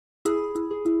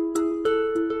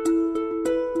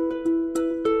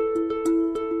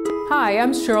Hi,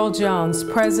 I'm Cheryl Jones,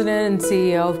 President and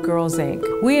CEO of Girls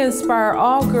Inc. We inspire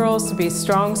all girls to be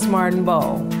strong, smart, and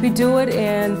bold. We do it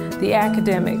in the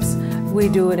academics, we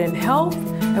do it in health,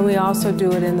 and we also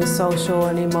do it in the social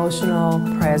and emotional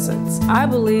presence. I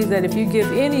believe that if you give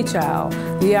any child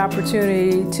the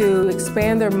opportunity to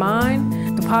expand their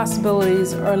mind, the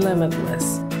possibilities are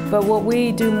limitless. But what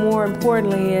we do more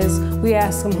importantly is we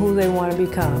ask them who they want to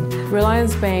become.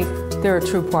 Reliance Bank, they're a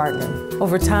true partner.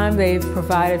 Over time, they've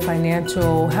provided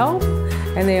financial help,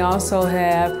 and they also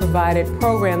have provided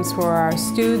programs for our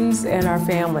students and our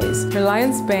families.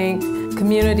 Reliance Bank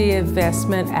Community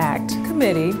Investment Act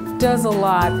Committee does a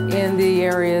lot in the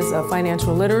areas of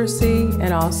financial literacy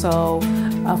and also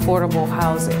affordable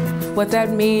housing. What that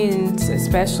means,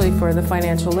 especially for the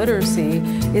financial literacy,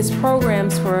 is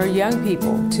programs for young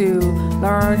people to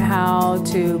learn how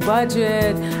to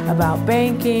budget, about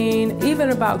banking, even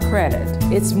about credit.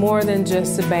 It's more than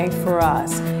just a bank for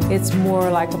us. It's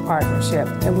more like a partnership,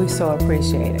 and we so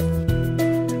appreciate it.